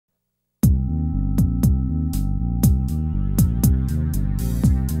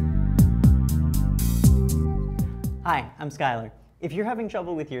Hi, I'm Skylar. If you're having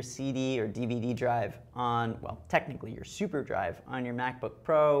trouble with your CD or DVD drive on, well, technically your super drive on your MacBook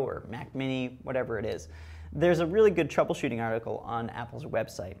Pro or Mac Mini, whatever it is, there's a really good troubleshooting article on Apple's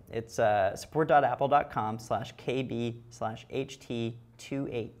website. It's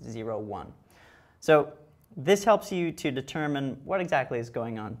support.apple.com/kb/ht2801. So this helps you to determine what exactly is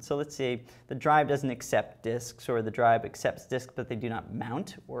going on. So let's say the drive doesn't accept disks, or the drive accepts disks but they do not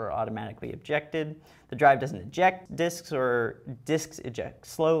mount or are automatically ejected. The drive doesn't eject disks, or disks eject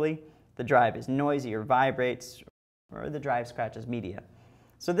slowly. The drive is noisy or vibrates, or the drive scratches media.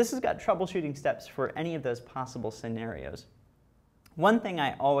 So this has got troubleshooting steps for any of those possible scenarios. One thing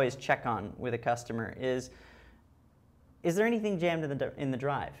I always check on with a customer is there anything jammed in the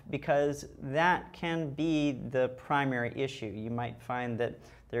drive? Because that can be the primary issue. You might find that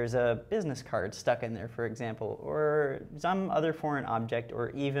there's a business card stuck in there, for example, or some other foreign object,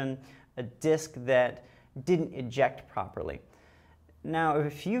 or even a disk that didn't eject properly. Now,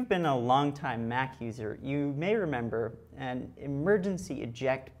 if you've been a long-time Mac user, you may remember an emergency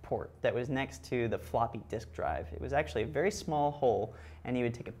eject port that was next to the floppy disk drive. It was actually a very small hole, and you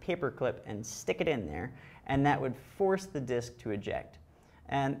would take a paper clip and stick it in there, and that would force the disk to eject.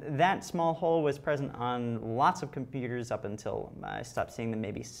 And that small hole was present on lots of computers up until I stopped seeing them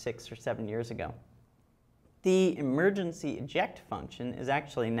maybe 6 or 7 years ago. The emergency eject function is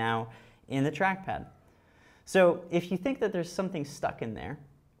actually now in the trackpad. So if you think that there's something stuck in there,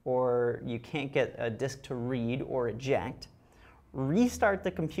 or you can't get a disk to read or eject, restart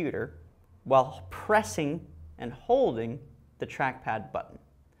the computer while pressing and holding the trackpad button.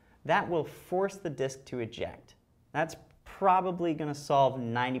 That will force the disk to eject. That's probably going to solve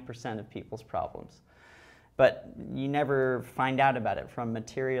 90% of people's problems. But you never find out about it from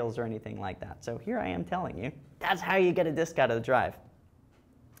materials or anything like that. So here I am telling you, that's how you get a disk out of the drive.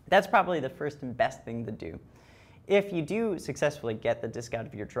 That's probably the first and best thing to do. If you do successfully get the disk out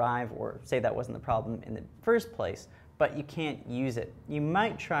of your drive, or say that wasn't the problem in the first place, but you can't use it, you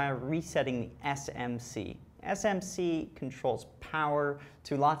might try resetting the SMC. SMC controls power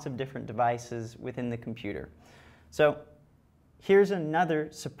to lots of different devices within the computer. So here's another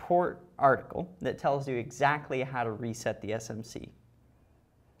support article that tells you exactly how to reset the SMC.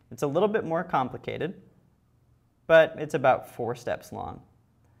 It's a little bit more complicated, but it's about 4 steps long.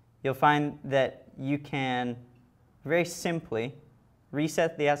 You'll find that you can very simply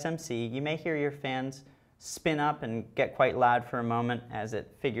reset the SMC. You may hear your fans spin up and get quite loud for a moment as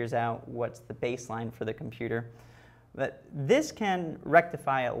it figures out what's the baseline for the computer. But this can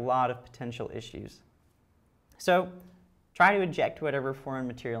rectify a lot of potential issues. So try to eject whatever foreign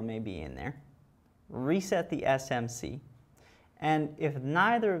material may be in there, reset the SMC, and if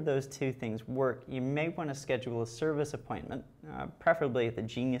neither of those two things work, you may want to schedule a service appointment, preferably at the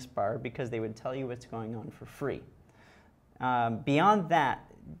Genius Bar, because they would tell you what's going on for free. Beyond that,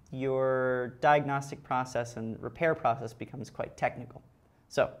 your diagnostic process and repair process becomes quite technical.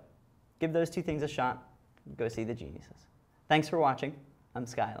 So give those two things a shot. Go see the geniuses. Thanks for watching. I'm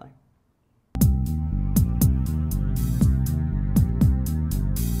Skylar.